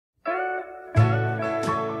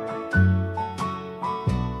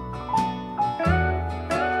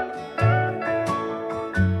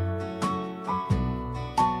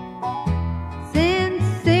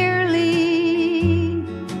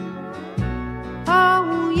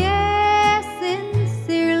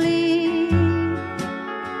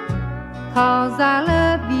'cause I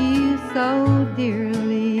love you so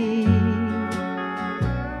dearly.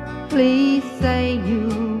 Please say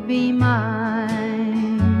you'll be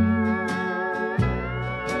mine.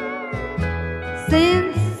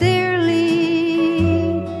 Sincerely,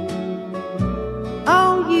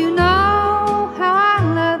 oh, you know how I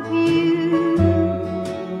love you.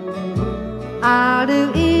 I'll do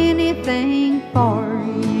anything for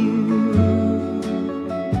you.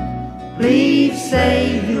 Please say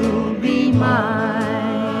you'll be mine.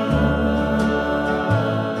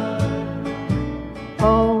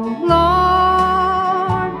 Oh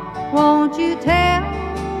Lord, won't you tell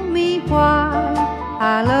me why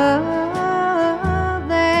I love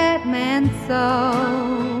that man so?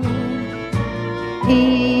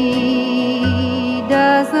 He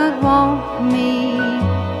doesn't want me,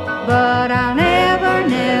 but I'll never,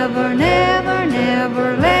 never, never, never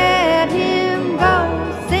let him go.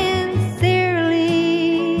 Sincerely,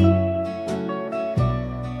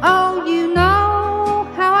 oh, you know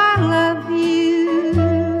how I love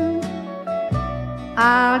you.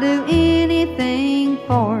 I'll do anything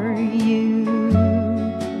for you.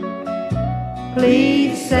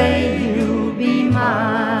 Please say you'll be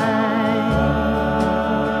mine.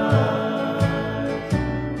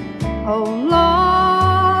 Oh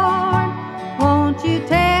Lord, won't you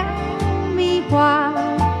tell me why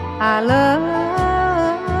I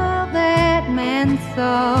love that man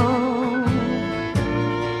so?